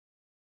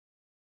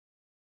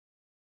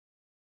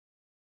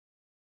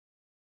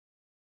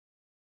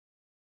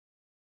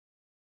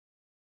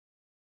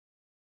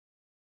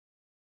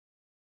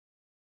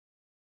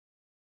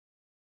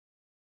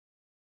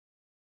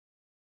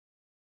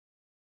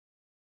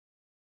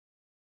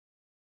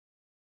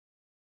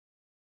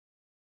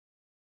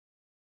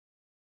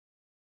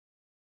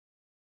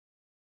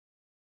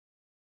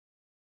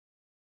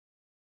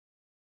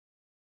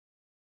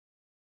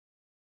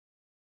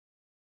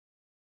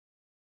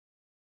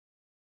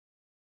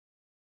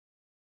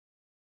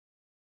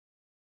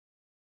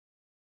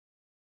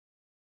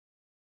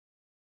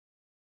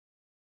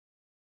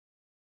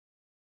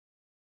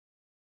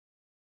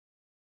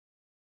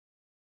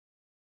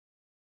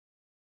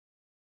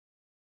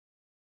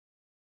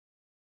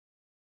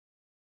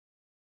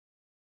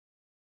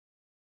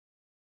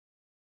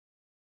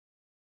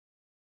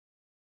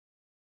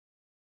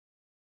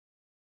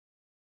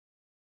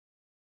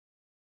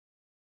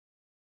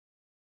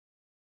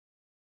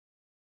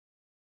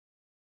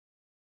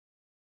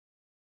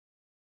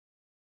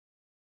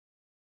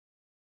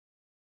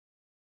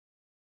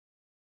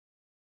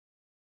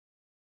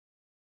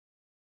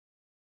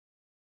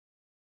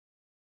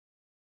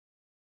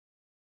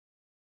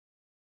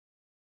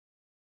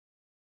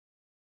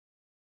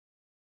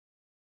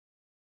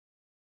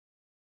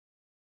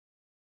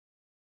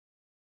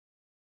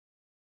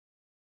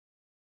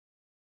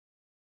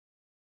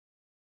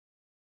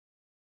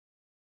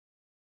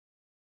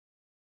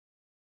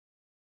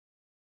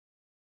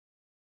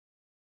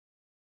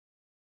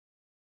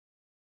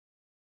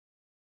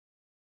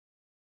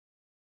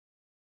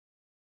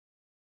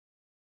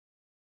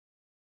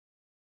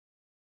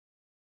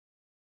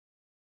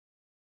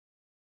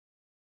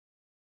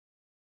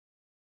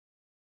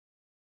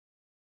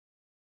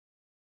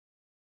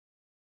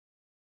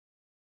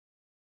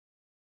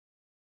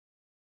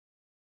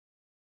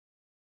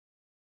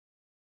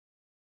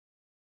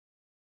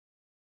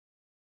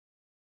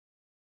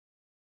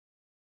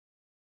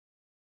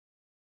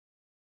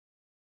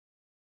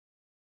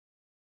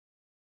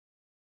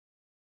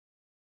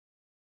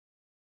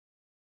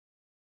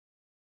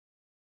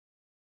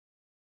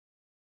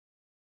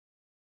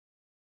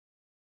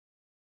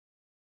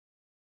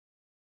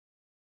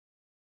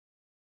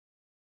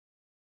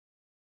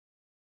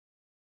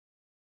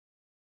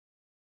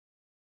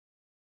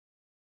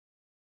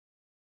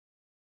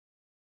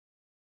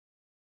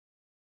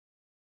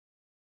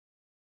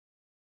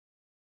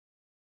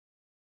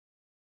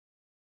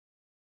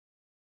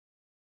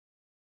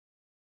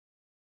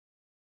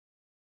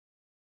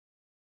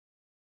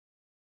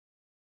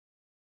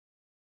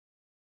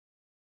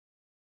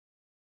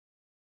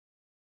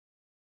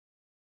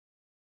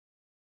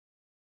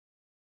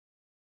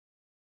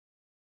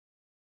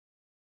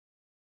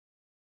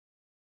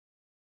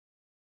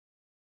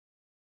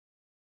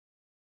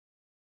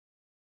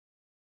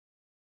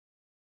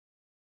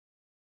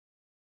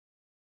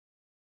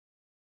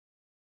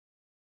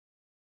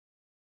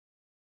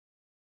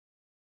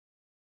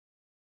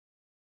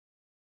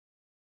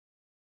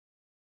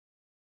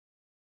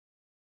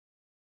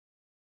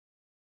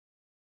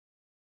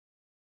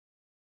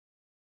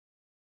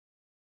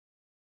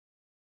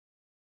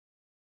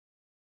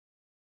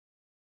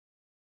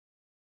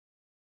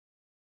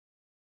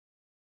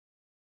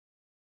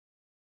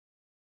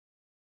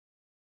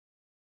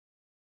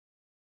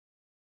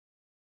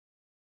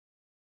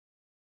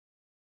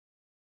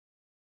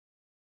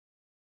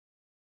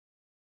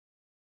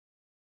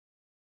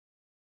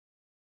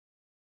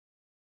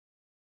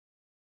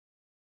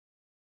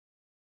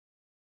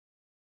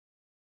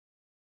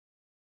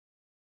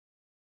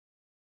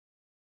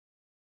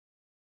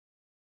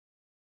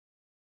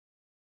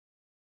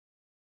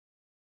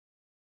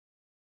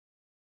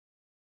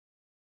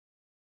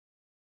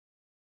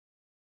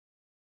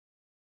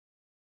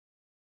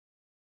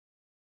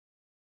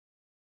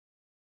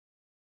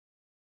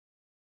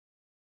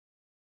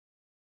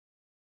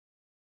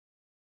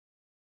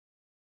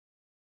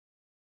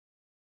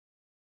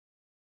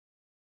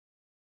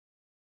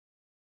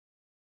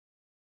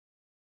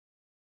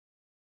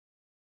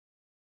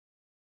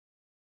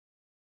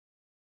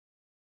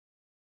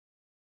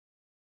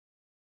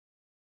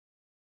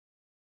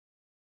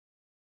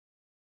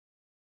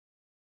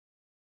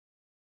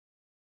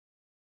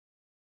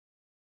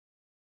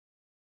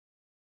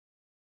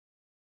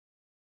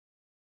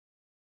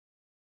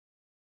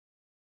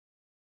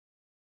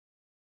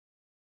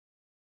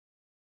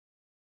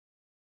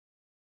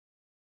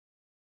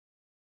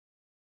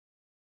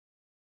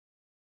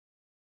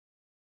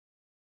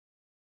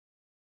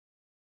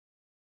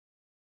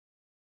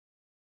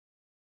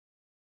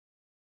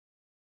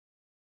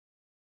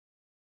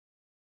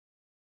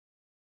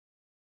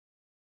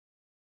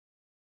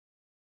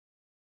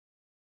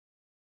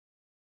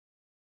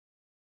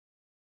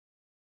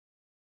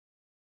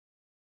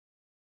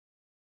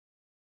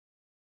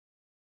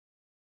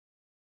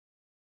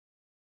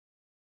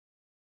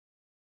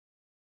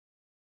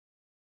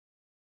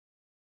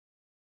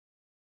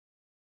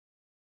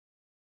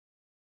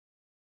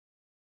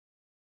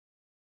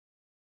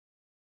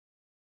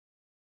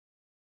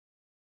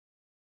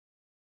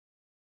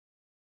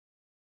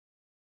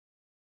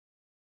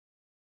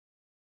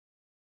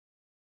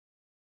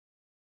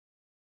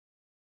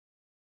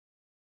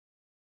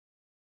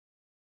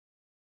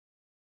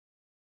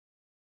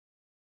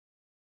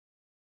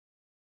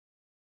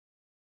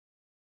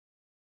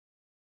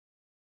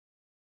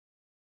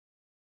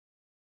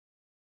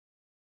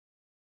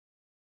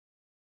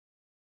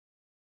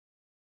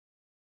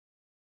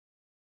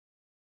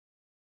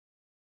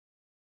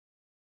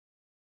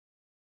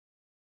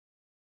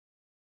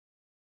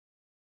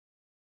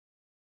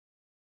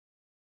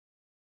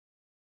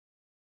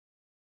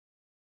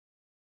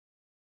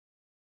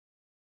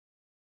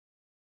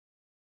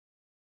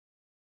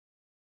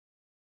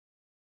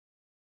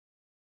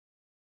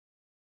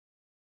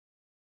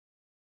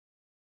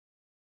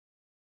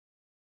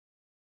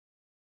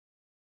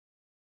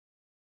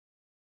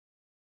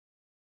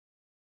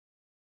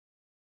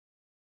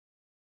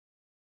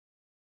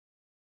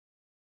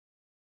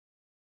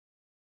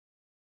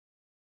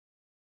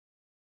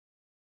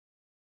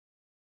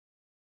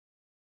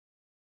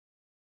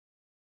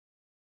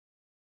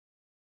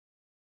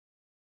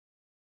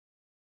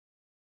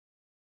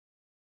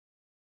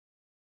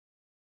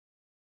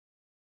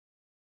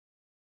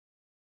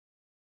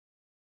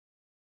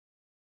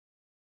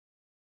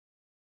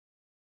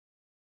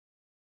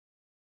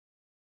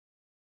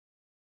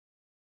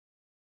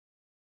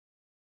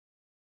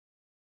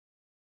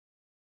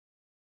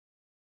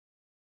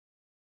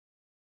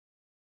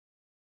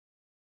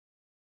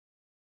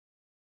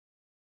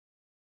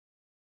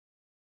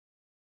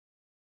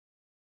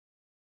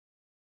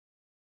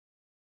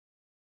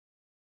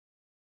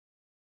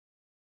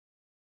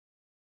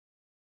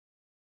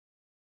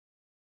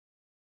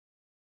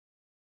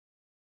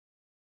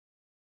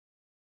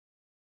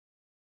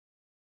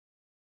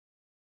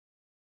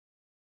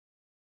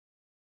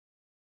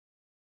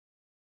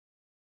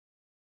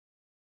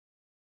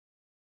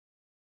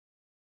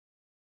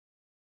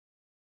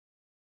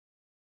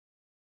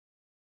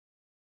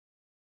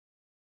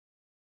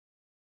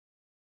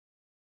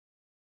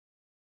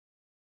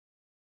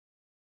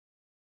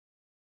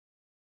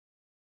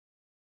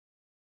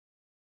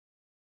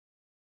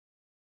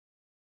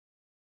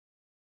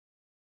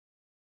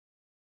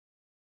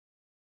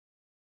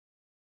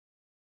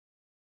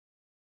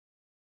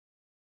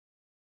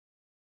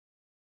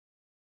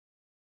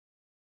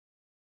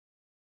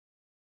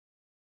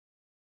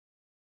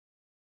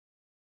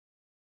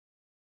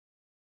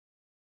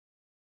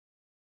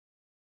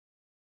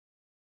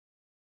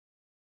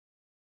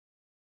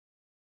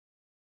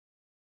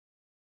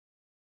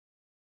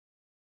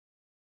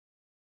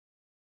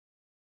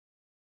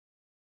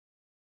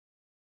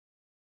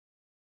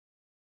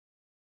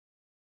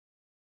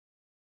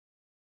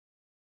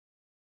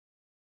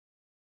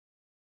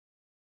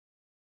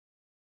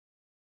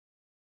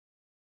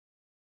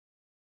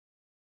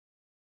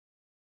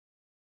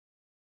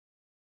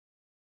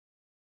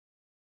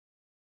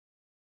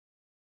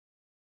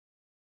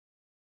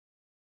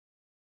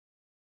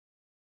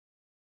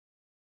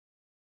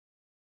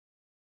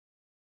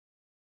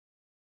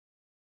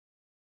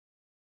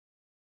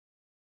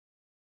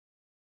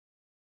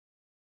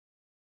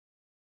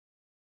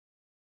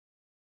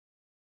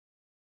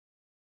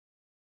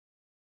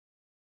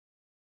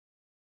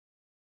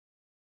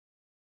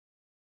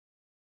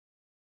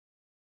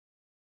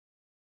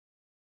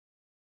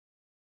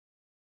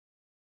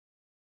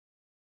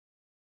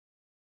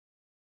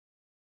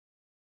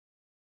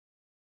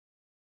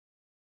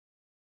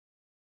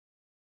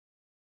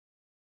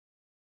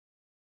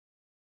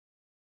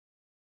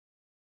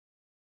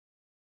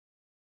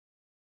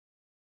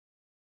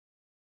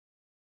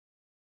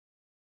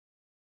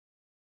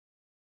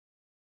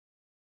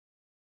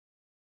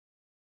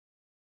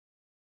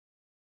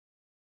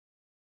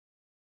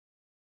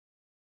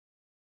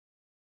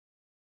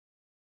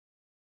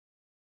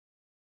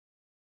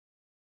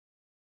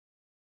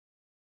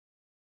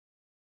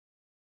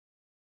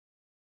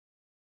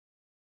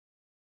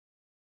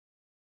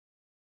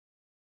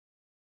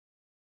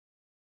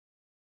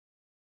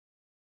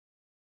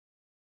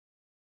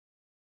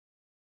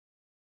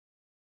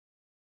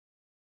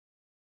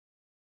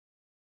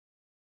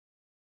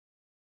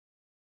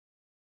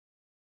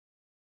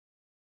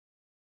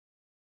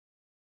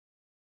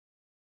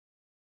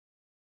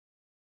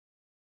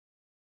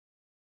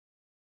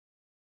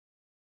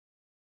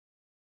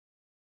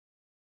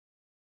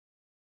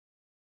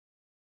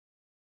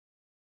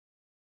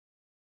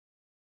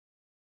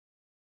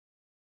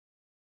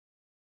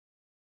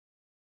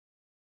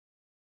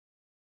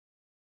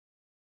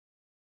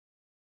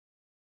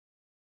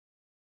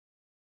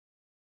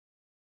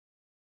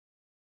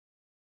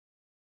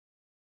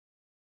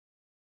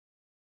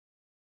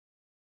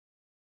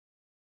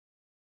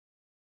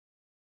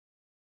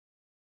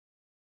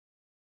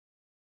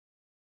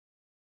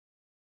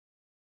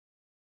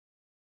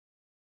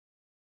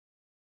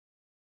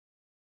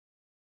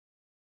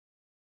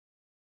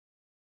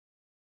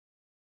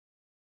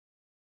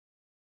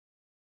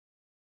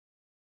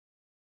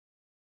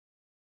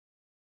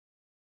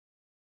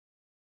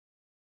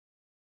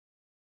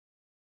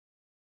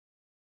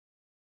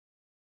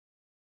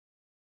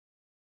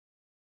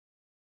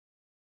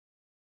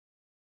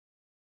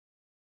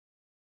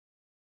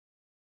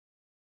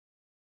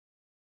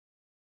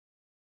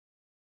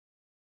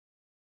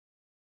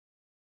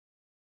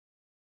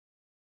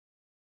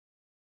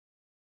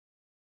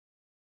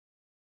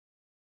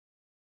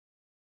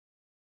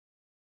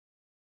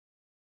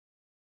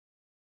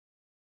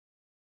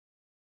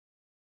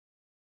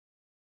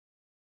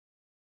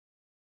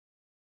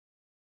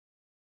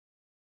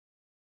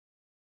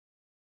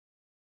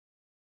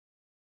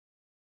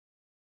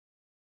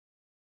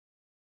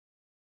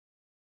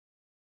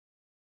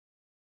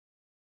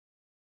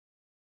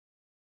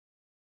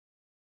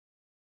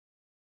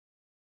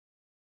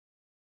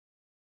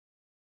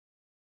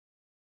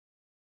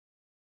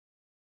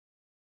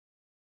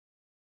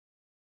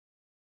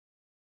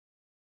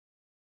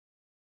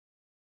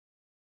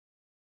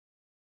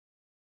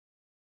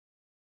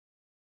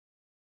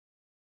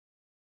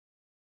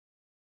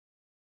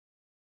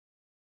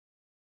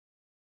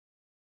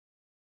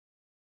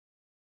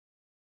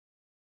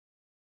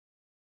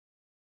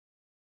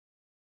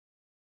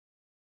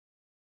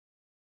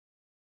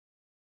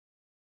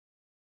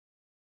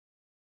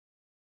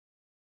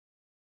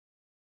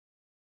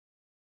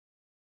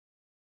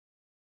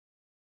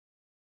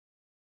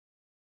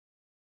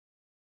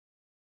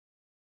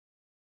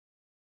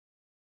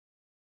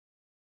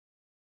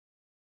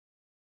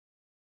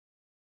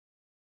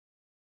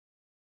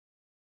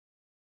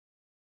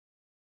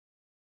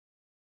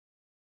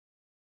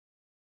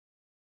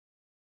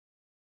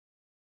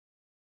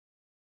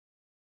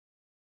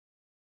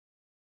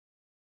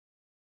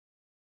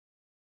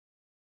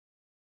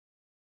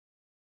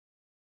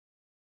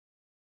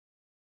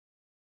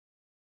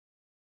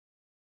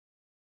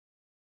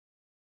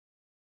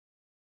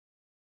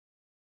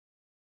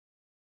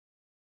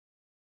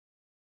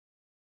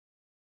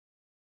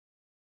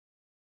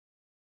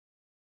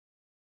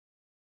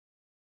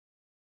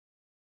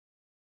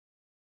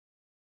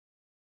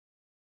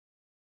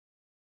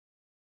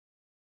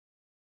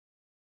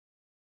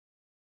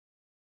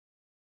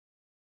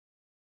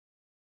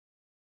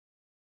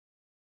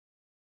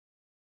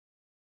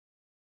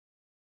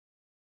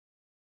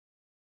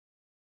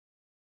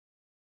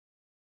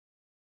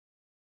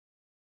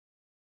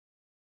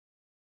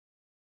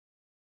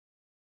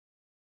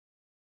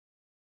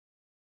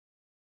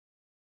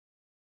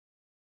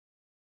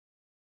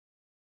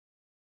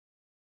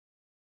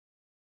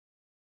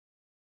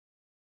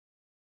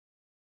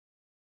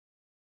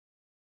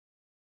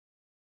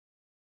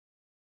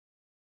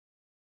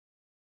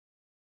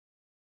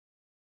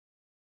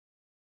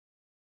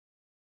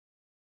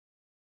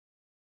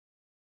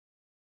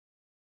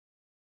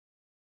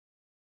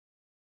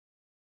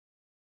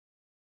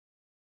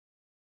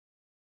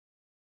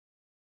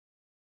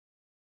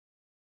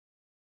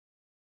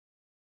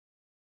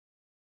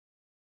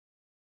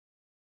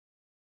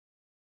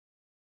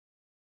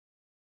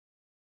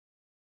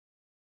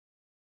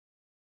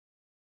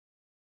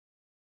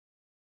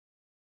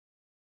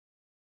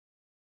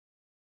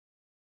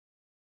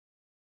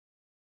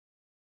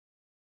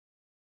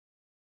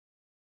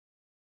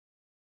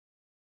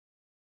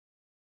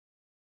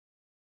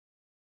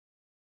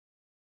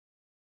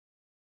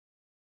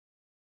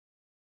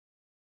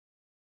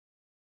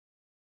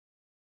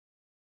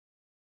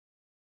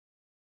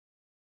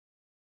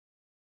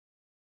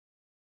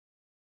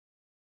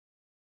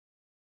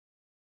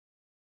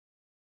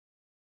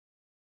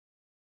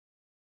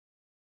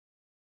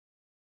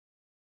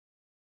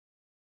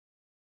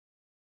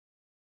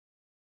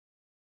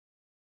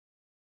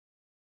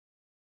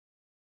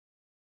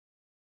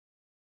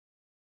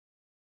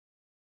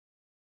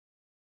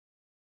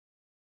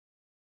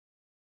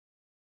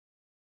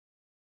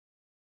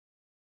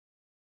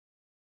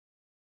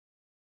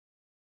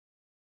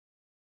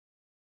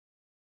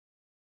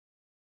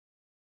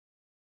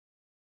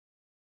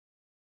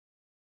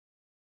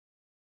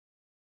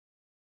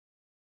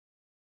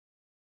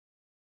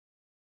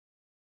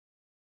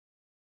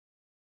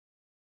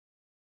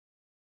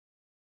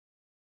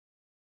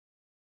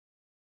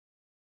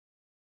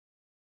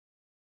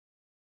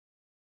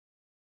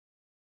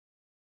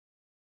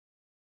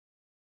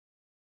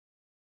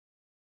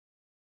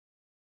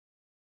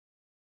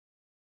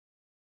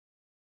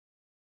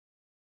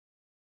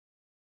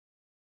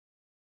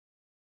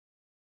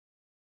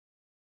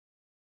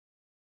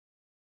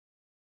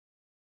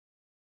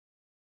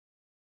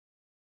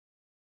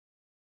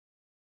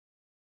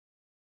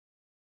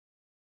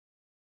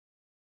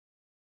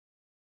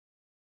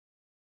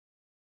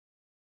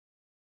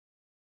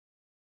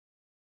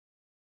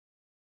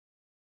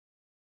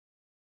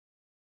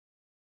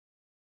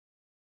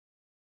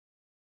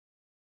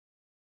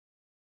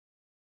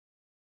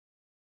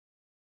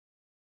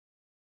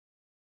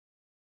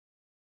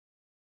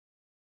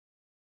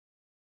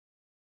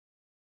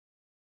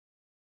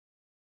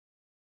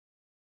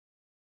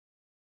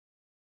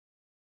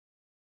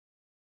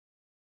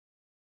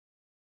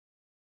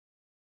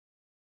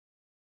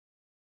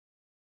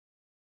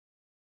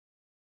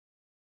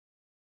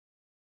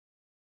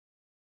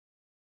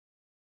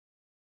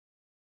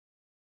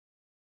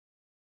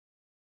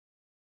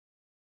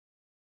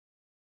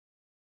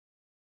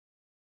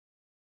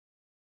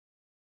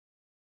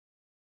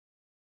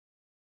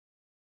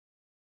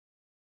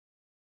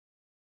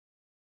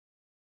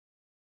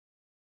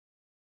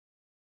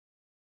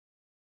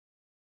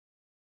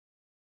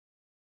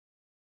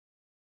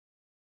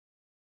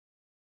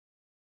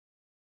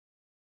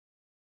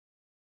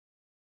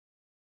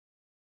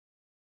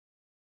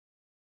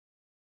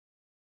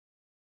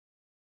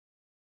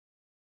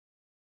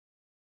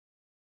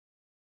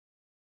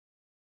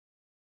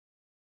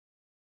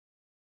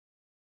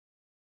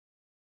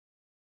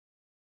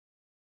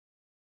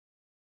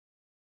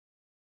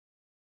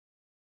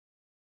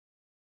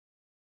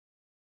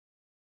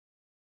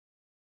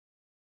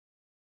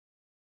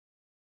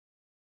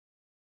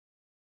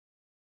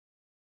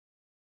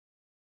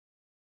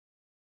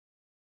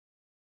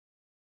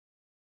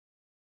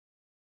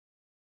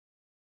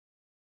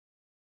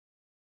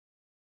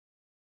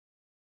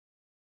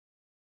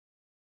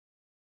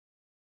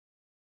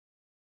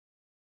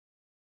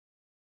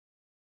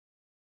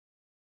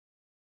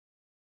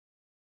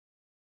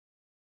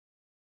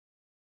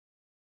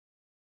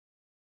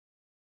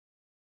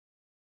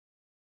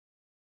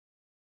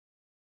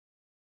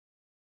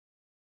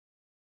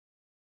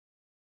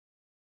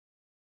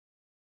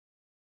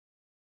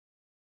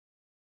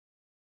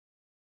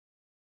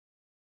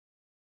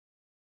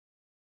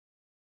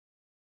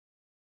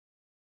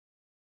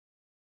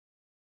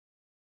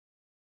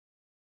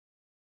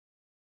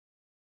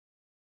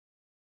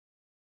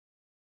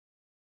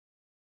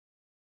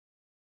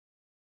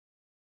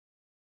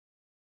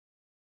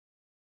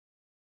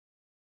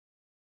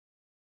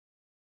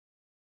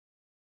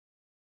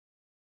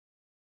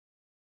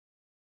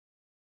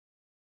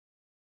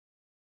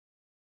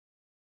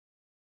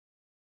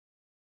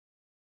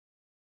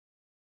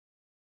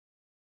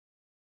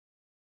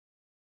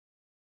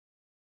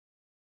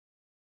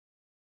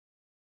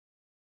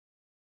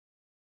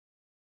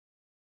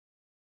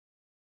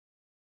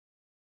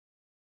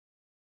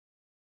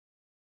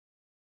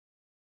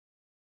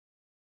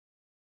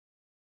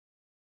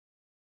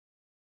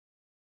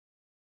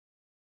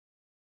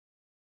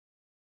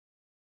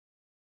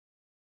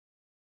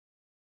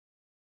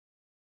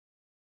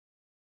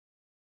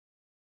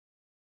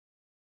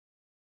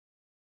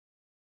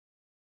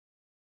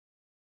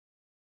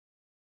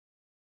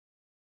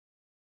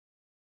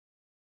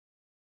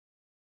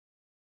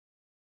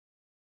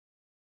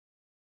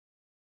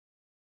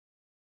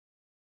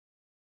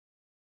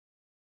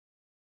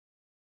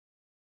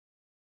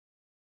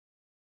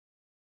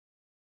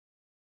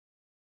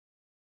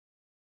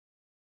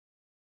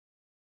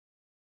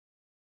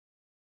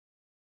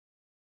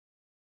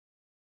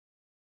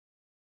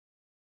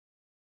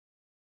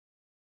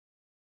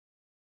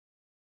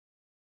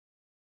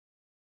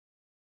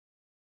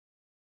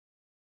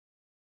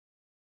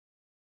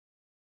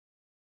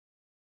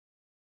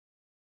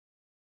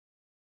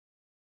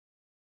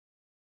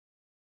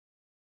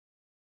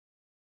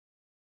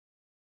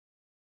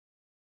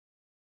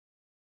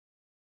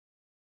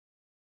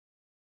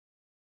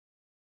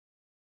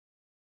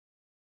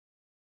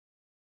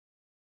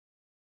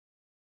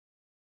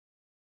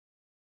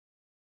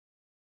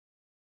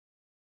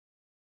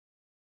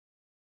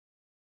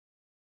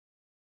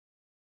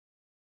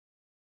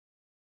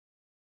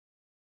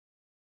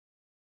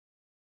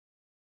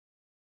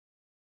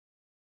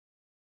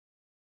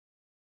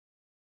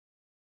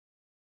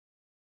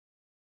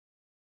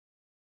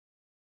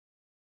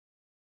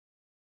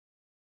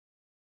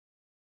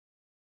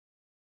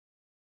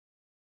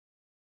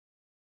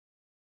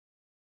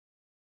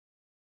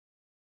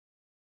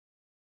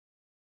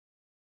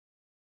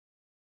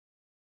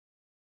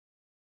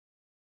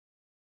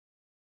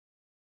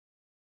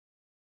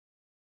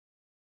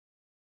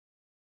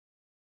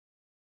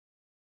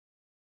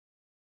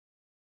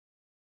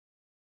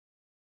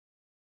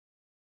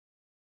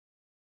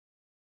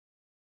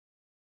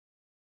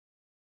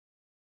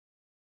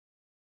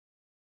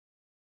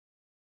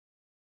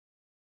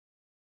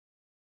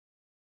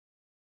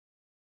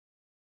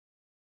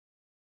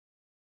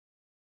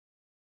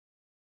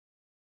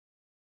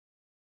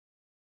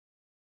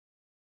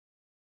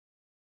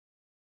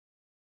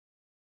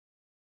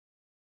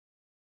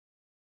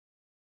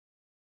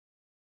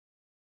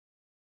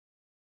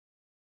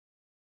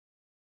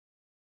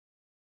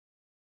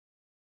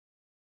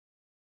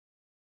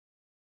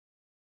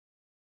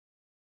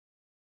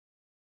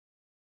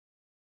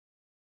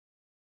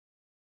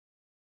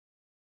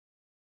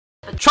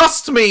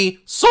Trust me,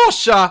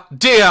 Saoirse,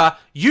 dear,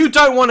 you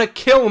don't want to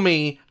kill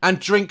me and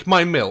drink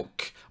my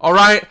milk,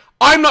 alright?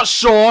 I'm not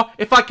sure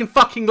if I can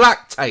fucking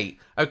lactate,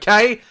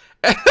 okay?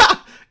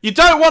 You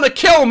don't want to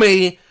kill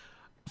me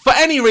for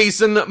any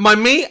reason. My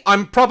meat,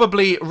 I'm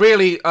probably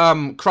really,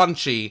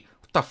 crunchy.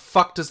 What the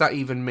fuck does that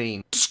even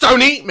mean? Just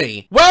don't eat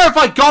me! Where have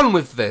I gone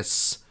with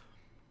this?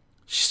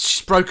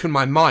 She's broken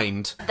my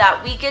mind.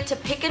 That we get to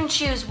pick and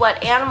choose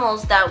what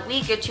animals that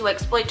we get to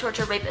exploit,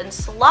 torture, rape, and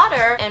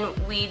slaughter, and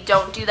we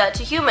don't do that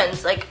to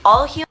humans. Like,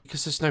 all humans.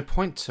 Because there's no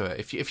point to it.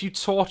 If you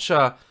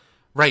torture,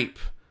 rape,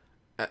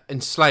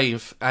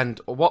 enslave, and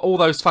all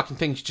those fucking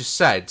things you just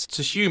said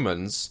to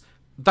humans,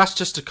 that's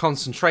just a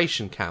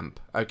concentration camp,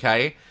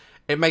 okay?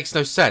 It makes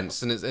no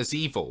sense, and it's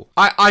evil.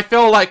 I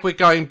feel like we're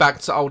going back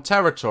to old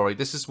territory.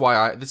 This is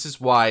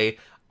why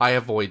I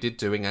avoided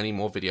doing any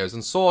more videos on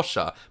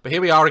Saoirse. But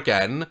here we are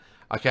again.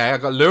 Okay, I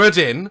got lured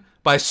in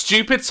by a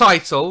stupid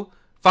title,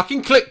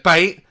 fucking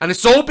clickbait, and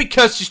it's all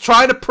because she's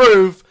trying to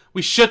prove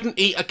we shouldn't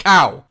eat a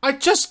cow. I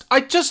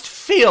just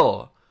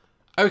feel,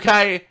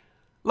 okay,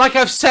 like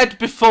I've said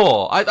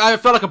before, I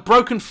feel like a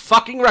broken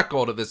fucking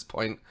record at this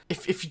point.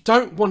 If you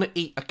don't want to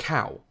eat a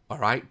cow,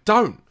 alright,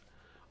 don't.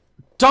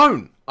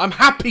 I'm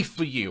happy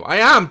for you. I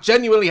am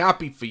genuinely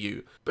happy for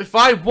you. But if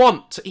I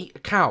want to eat a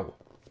cow,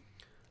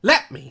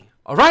 let me.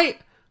 Alright?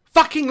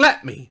 Fucking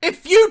let me.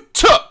 If you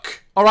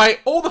took, alright,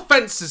 all the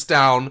fences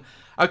down,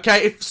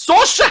 okay, if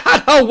Saoirse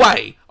had her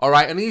way,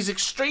 alright, and these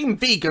extreme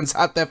vegans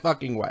had their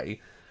fucking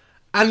way,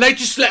 and they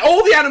just let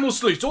all the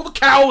animals loose, all the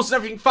cows and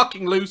everything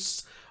fucking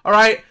loose,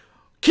 alright,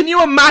 can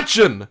you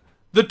imagine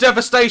the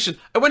devastation?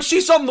 And when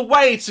she's on the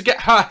way to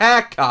get her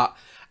hair cut,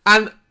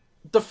 and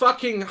the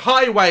fucking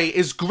highway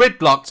is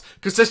gridlocked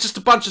because there's just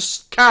a bunch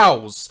of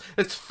cows.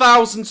 There's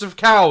thousands of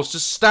cows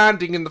just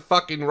standing in the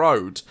fucking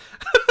road.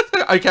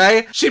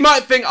 Okay? She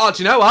might think, oh,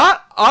 do you know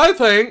what? I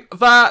think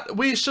that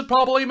we should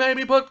probably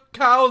maybe put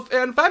cows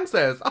in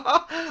fences.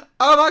 Oh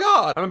my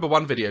god. I remember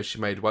one video she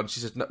made once.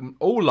 She said,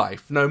 all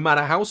life, no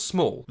matter how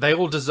small, they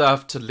all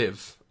deserve to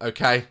live.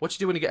 Okay? What do you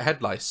do when you get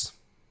head lice?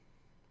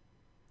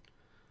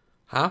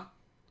 Huh?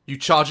 You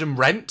charge them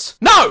rent?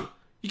 No!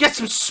 You get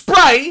some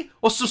spray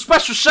or some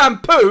special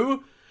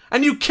shampoo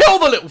and you kill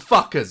the little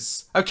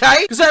fuckers, okay?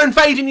 Because they're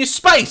invading your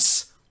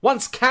space.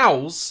 Once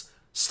cows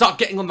start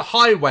getting on the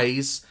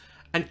highways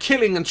and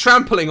killing and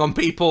trampling on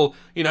people,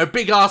 you know,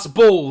 big ass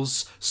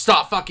balls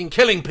start fucking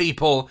killing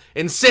people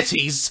in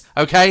cities,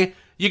 okay?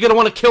 You're gonna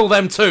want to kill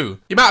them too.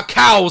 The amount of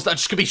cows that are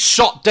just gonna be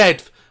shot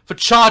dead for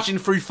charging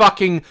through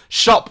fucking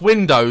shop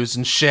windows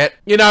and shit.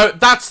 You know,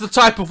 that's the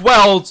type of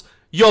world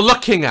you're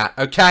looking at,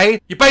 okay?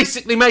 You're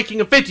basically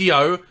making a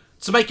video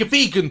to make a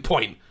vegan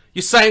point.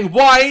 You're saying,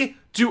 why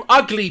do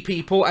ugly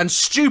people and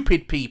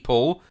stupid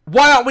people,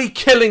 why aren't we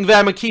killing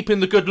them and keeping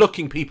the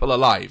good-looking people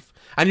alive?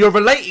 And you're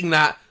relating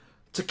that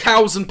to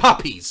cows and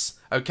puppies,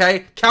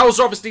 okay? Cows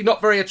are obviously not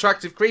very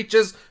attractive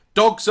creatures.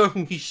 Dogs are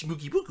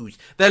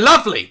they're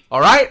lovely,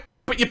 alright?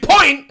 But your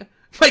point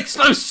makes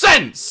no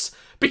sense.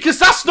 Because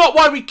that's not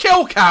why we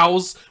kill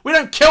cows. We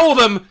don't kill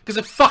them because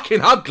they're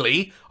fucking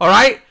ugly,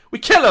 alright? We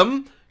kill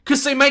them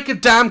because they make a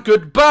damn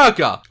good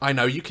burger. I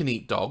know you can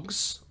eat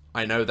dogs.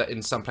 I know that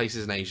in some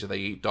places in Asia they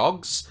eat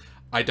dogs.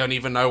 I don't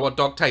even know what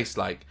dog tastes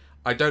like.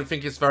 I don't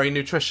think it's very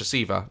nutritious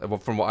either,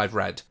 from what I've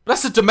read. But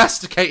that's a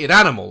domesticated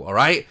animal,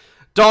 alright?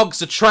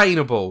 Dogs are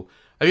trainable.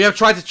 Have you ever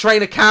tried to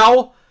train a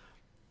cow?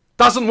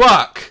 Doesn't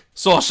work,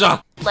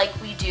 Saoirse.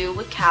 Like we do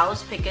with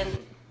cows,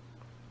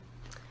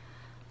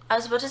 I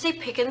was about to say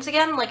pickens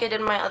again, like I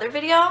did in my other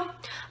video. I'm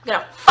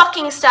gonna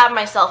fucking stab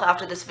myself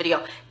after this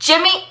video.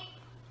 Jimmy's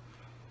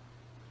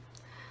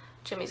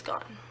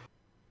gone.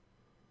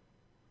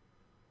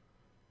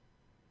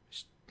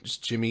 Is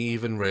Jimmy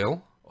even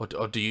real?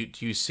 Or do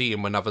you see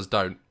him when others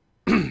don't?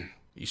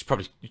 You should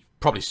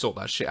probably sort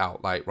that shit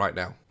out, like, right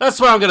now.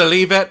 That's where I'm gonna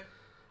leave it.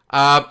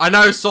 I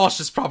know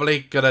Saoirse's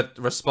probably gonna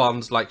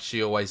respond like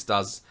she always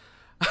does.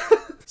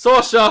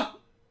 Saoirse,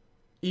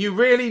 you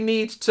really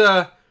need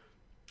to...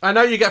 I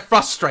know you get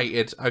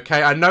frustrated,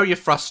 okay? I know you're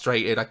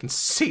frustrated. I can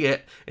see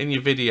it in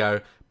your video.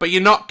 But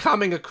you're not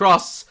coming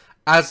across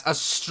as a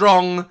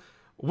strong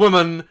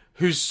woman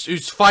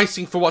who's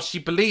fighting for what she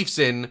believes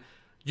in.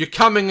 You're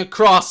coming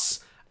across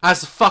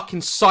as a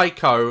fucking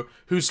psycho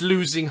who's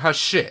losing her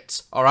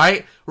shit,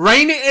 alright?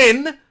 Rein it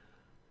in,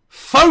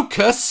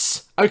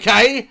 focus,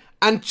 okay?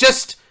 And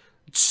just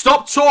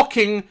stop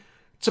talking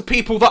to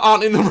people that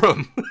aren't in the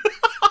room,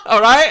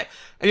 alright?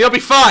 And you'll be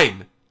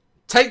fine.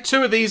 Take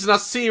 2 of these and I'll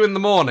see you in the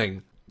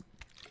morning.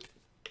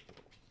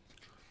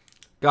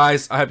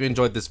 Guys, I hope you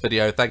enjoyed this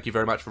video. Thank you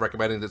very much for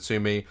recommending it to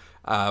me.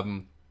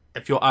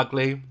 If you're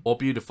ugly or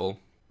beautiful,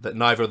 that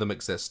neither of them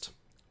exist,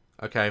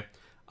 okay?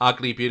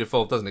 Ugly,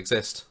 beautiful, doesn't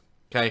exist,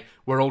 okay?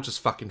 We're all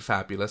just fucking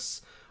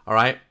fabulous,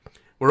 alright?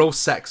 We're all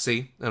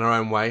sexy in our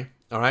own way,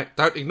 alright?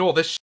 Don't ignore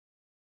this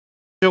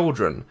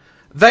children.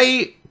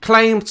 They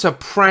claim to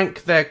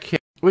prank their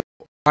kids.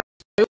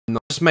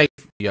 Not just make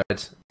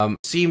videos.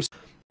 Seems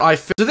I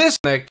feel to this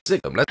next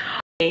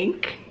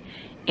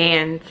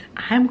and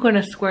I'm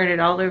gonna squirt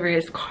it all over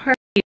his car.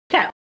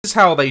 is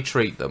how they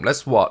treat them.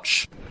 Let's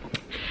watch.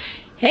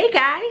 Hey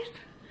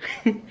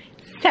guys.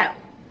 So,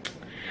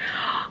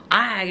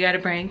 I got a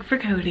prank for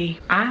Cody.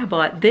 I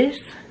bought this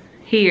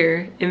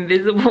here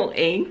invisible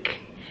ink,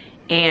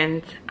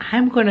 and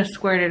I'm gonna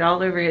squirt it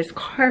all over his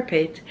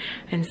carpet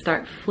and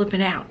start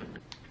flipping out.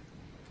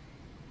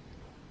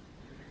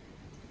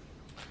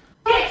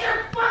 Get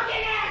your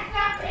fucking ass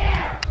up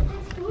here!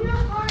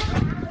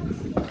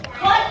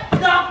 What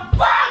the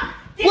fuck?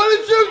 What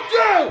did you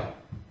do?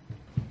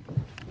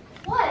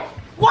 What?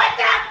 What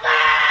the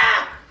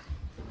fuck?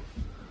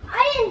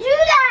 I didn't do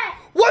that!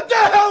 What the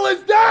hell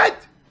is that?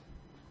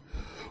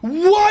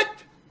 What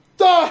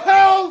the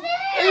hell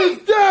is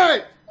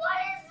that? What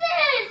is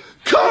this?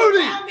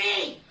 Cody! Tell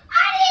me!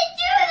 I didn't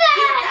do that!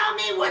 You tell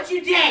me what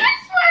you did! I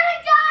swear to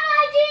God,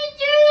 I didn't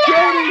do that!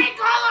 Cody!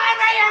 It's all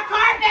over your I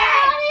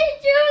carpet!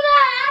 didn't do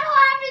that! I don't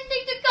have to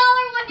take the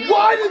color when you...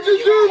 Why did you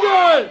do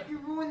that? You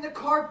ruined the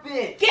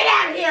carpet. Get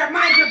out here!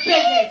 Mind your I didn't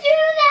business! do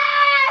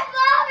that!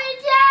 Mom and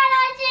Dad,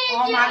 I didn't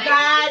Oh do my it!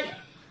 god!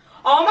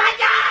 Oh my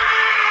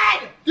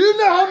god! Do you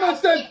know how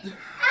much that...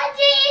 I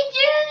didn't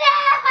do that!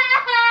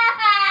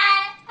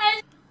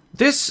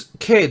 This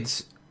kid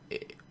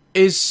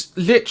is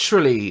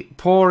literally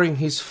pouring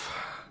his